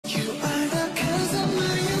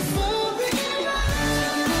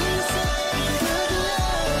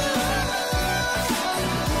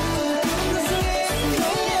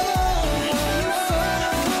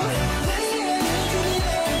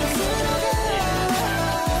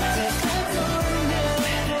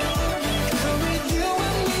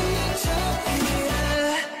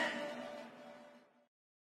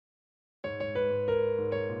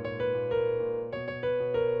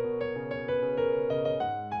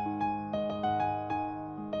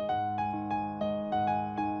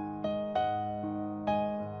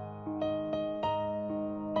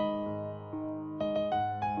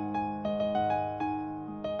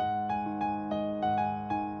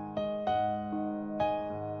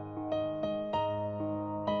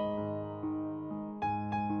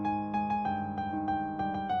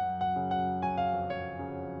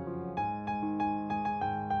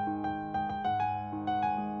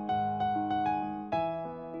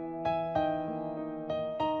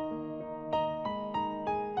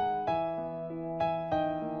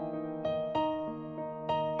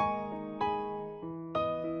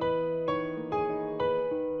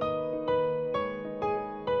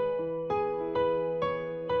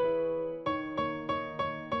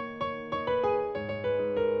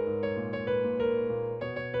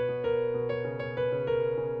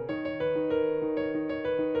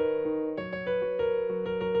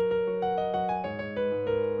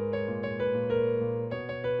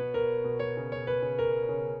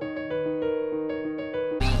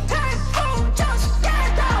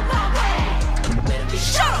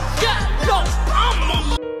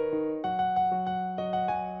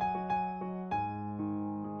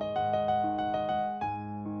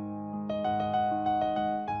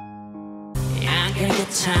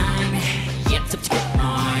time yet to get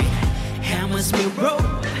mine. How must we roll?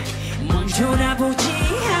 멈춰다보지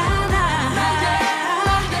않아.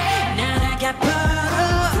 날아가 버려.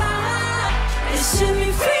 It set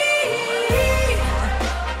me free.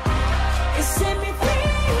 It set me free.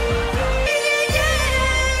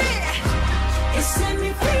 It set me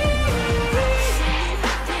free.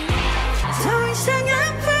 더 이상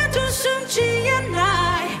아파도 숨지 않아.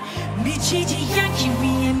 미치지 않기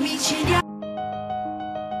위해 미치려.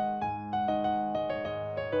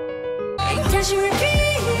 다시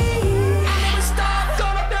repeat.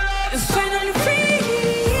 Finally free.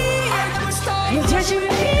 다시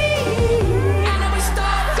repeat.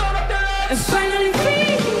 Finally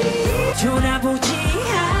free. 돌아보지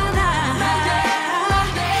않아.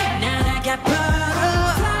 날아가 버려.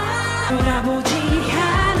 돌아보지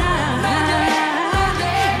않아.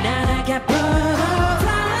 날아가 버려.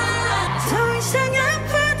 더 이상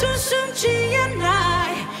아파도 숨지 않아.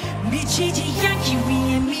 미치지 않기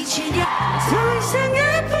위해 미치려. 더 이상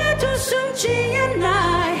아파도 숨지 않아.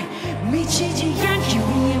 미치지 않기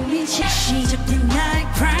위해 미치. 시작된 나의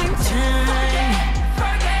prime time.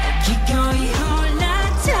 기꺼이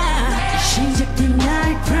올라타. 시작된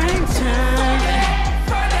나의 prime time.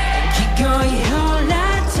 기꺼이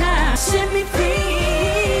올라타. Set me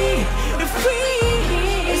free,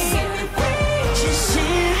 free. It set me free. Just set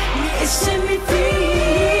me, it set me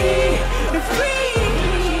free, free.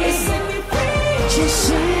 It set me free. Just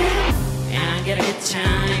set. I got a good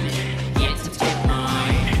time. Yet to get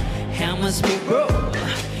mine. How must we roll?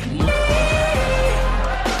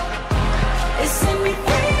 It set me free.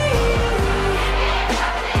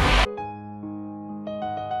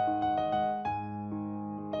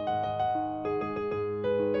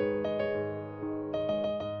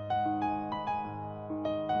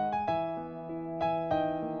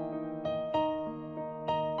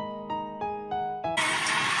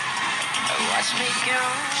 Watch me go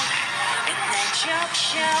in that joke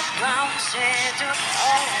shop bounces up.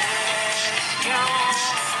 Always gonna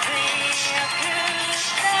be a good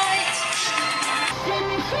night. Set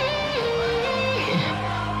me free.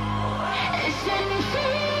 Set me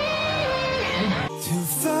free. Too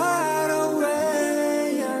far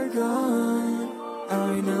away, you're gone. I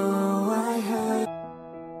know I have.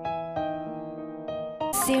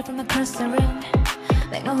 See you from across the room.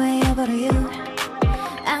 Make my way over to you.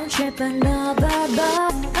 I'm tripping over,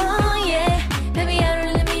 but oh yeah, baby I don't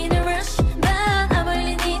really mean to rush, but I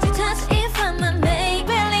really need to touch. If I'm a make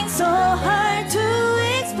feeling so hard to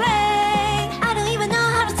explain. I don't even know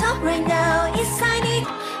how to talk right now. It's I need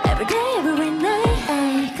every day, every night.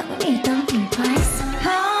 Hey, come with me, don't think twice.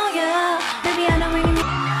 Oh yeah, baby I don't really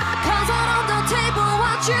need. Cause out on the table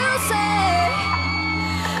what you say.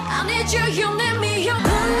 I need you, you need me, you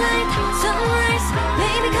moonlight, sunrise.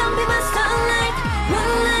 Baby come be my starlight.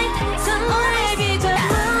 Moonlight, sunrise,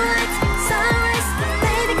 moonlight, sunrise.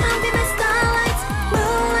 Baby, come be my starlight.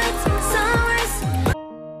 Moonlight, sunrise.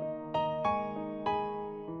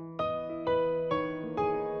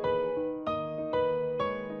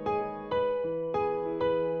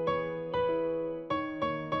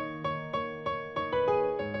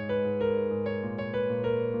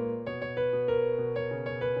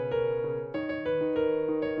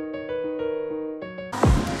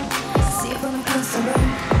 See you from across the room.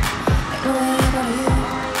 Make my way over to you.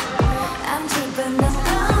 I'm tripping up,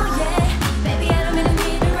 oh yeah. Baby, I don't really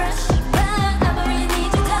need to rush, but I really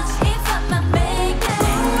need to touch. If I'm a make it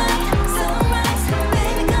moonlight, sunrise.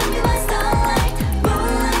 Baby, come be my starlight.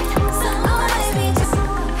 Moonlight, sunrise. Baby, just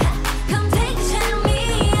come take a shot on me.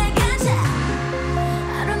 I gotcha.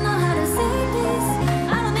 I don't know how to say this.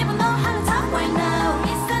 I don't even know how to talk right now.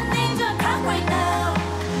 It's the danger clock right now.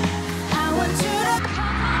 I want you to.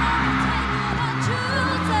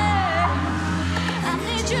 I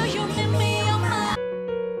need you, you need me on my.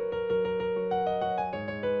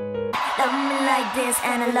 Love me like this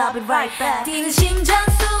and I love it right back. 뛰는 심장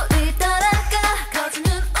소리 따라가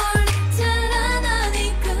거지는 울리잖아 난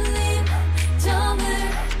이끌림 점을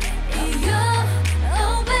이어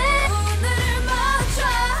oh babe 오늘 멈춰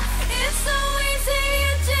It's so easy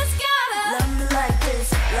you just gotta love me like this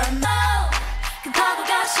love me 그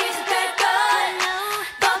파도가 시작될 걸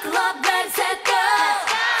Buckle up ready set go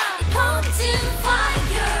Punching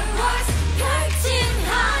fireworks curtain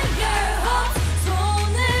higher hopes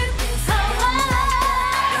손을 펴서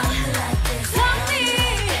love me like this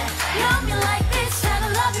love me like this and I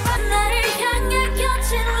love you right 나를 향해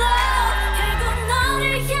겹친 love 결국 너를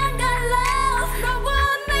향한 love 너와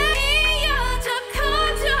내 이어져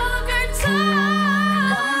커져갈 time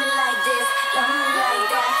love me like this love me like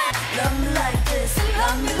that love me like this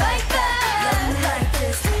love me like that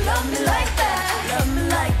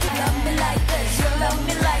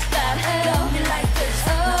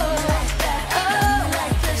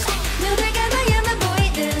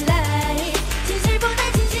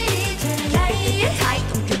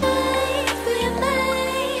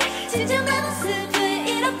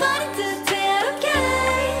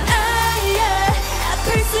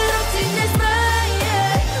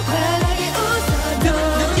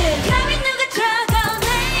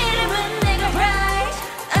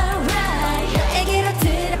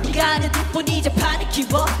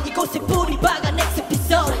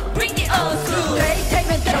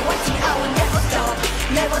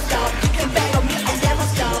Never stop, you can bet on me, I never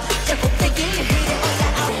stop. 저 꼭대기를 위해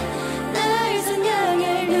올라가. 날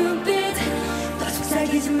선양할 눈빛 더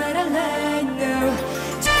속삭이지 마라 like no.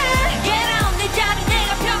 Get on 내 자리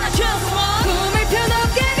내가 편안줘서 꿈을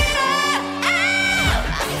펴놓게 밀어.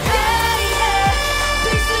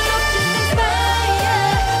 필수 없지 내 fire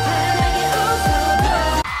환하게 웃어봐.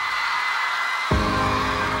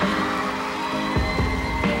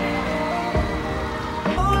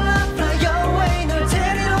 Fly away 널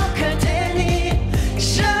데리러 갈 테니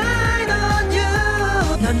Shine on you.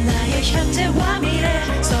 넌 나의 현재와 미래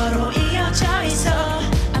서로 이어져 있어.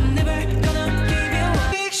 I'm never gonna give you up.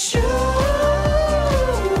 Fix you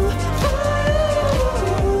for you.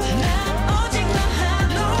 난 오직 너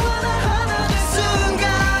하나 될 순간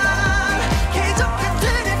계속 같은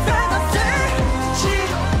이 fantasy.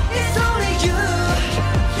 It's only you.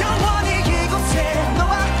 영원히 이곳에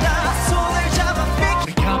너와 나 손을 잡아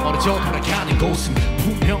fix. 내가 멀어져 돌아가는 곳은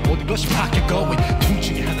분명 모든 것이 바뀌고 둘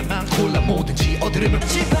중에 하나만 골라 뭐든지 얻으려면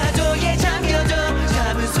파도에 잠겨도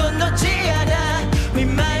잡은 손 놓지 않아. We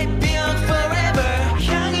might be on forever.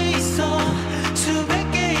 향이 있어 수백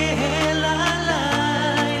개의 headline.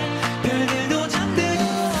 별들도 잠든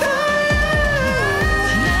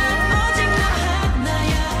난 오직 너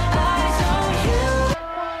하나야. Eyes on you.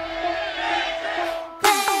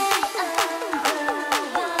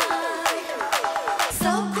 So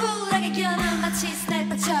cool하게 겨눈 마치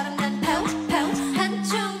스나이퍼처럼 난 pow pow.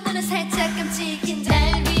 한쪽 눈을 살짝 깜찍인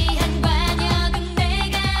날 위한 관역은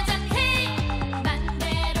내가 정해.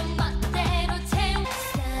 맘대로 멋대로 채우.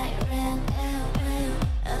 Siren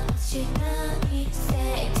어지러이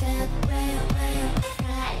say that real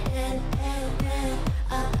Siren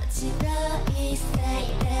어지러이 say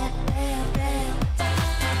that real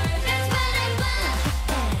That's what I want.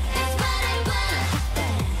 That's what I want.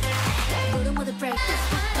 모두 모두 break this. That's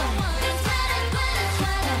what I want. That's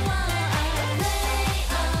what I want. Play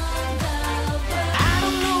on the world. I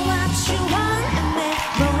don't know what you want and 내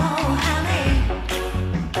뭐하네.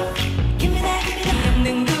 Give me that, give me that.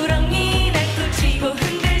 없는 구렁이 날 꽂히고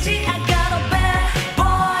흔들지. I got a bad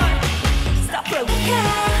boy. Stop provoking.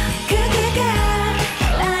 그대가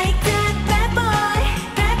like that bad boy,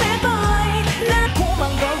 bad boy. 난 고만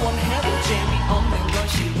걸 원해도 재미없는 건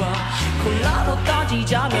싫어. 콜라로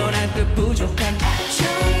따지자면 한 끗 부족한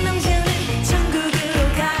좋은 남자는 천국으로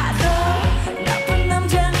가도 나쁜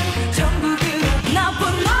남자는 천국으로. 나쁜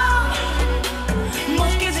놈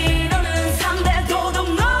멋지지 너는 3대 도둑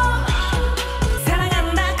놈.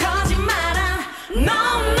 사랑한다 거짓말한 놈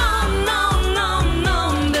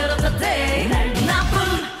Better the day 날 나쁜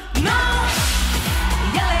놈.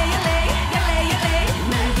 열레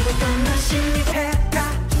날 두고 떠나신 네 배가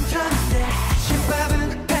춤췄는데 신밥은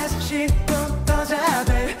패스 10분 더 잡을.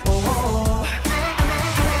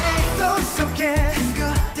 또 속에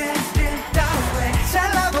그대를 따왜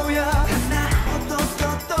잘나 보여. 하나 또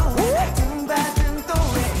등받은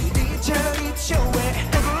또왜 이리저리 쇼해.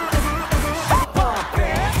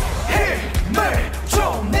 힘을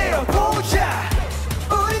좀 내어보자.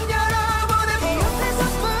 우린 여러분의 옆에서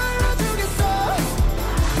불러주겠어.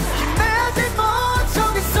 힘내지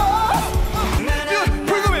못하겠어.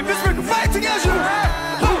 불금의 뮤직뱅크 파이팅 해야죠.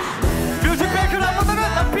 뮤직뱅크를 한 번더는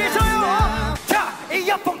난 삐져요. 자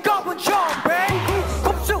이어폰 꺼본 좀배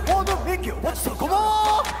곱수 오도 민규 원서